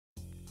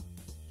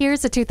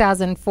Here's a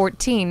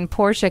 2014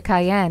 Porsche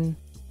Cayenne.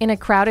 In a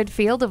crowded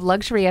field of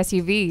luxury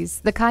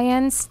SUVs, the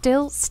Cayenne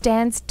still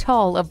stands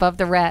tall above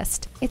the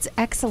rest. It's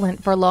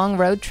excellent for long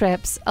road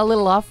trips, a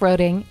little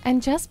off-roading,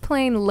 and just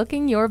plain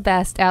looking your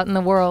best out in the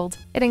world.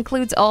 It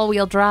includes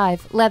all-wheel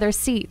drive, leather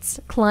seats,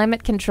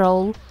 climate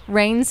control,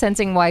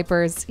 rain-sensing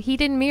wipers,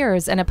 heated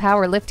mirrors, and a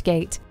power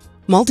liftgate.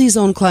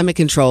 Multi-zone climate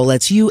control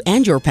lets you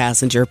and your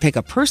passenger pick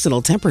a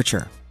personal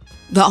temperature.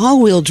 The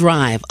all-wheel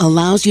drive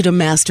allows you to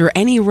master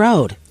any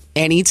road,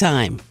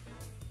 anytime.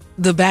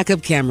 The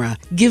backup camera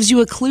gives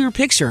you a clear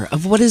picture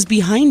of what is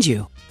behind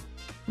you.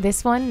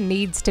 This one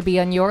needs to be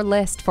on your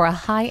list for a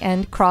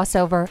high-end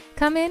crossover.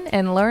 Come in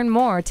and learn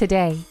more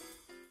today.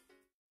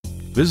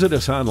 Visit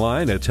us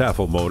online at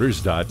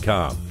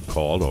tafelmotors.com.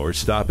 Call or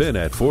stop in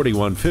at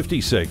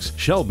 4156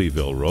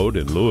 Shelbyville Road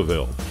in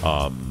Louisville.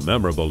 A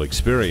memorable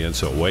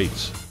experience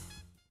awaits.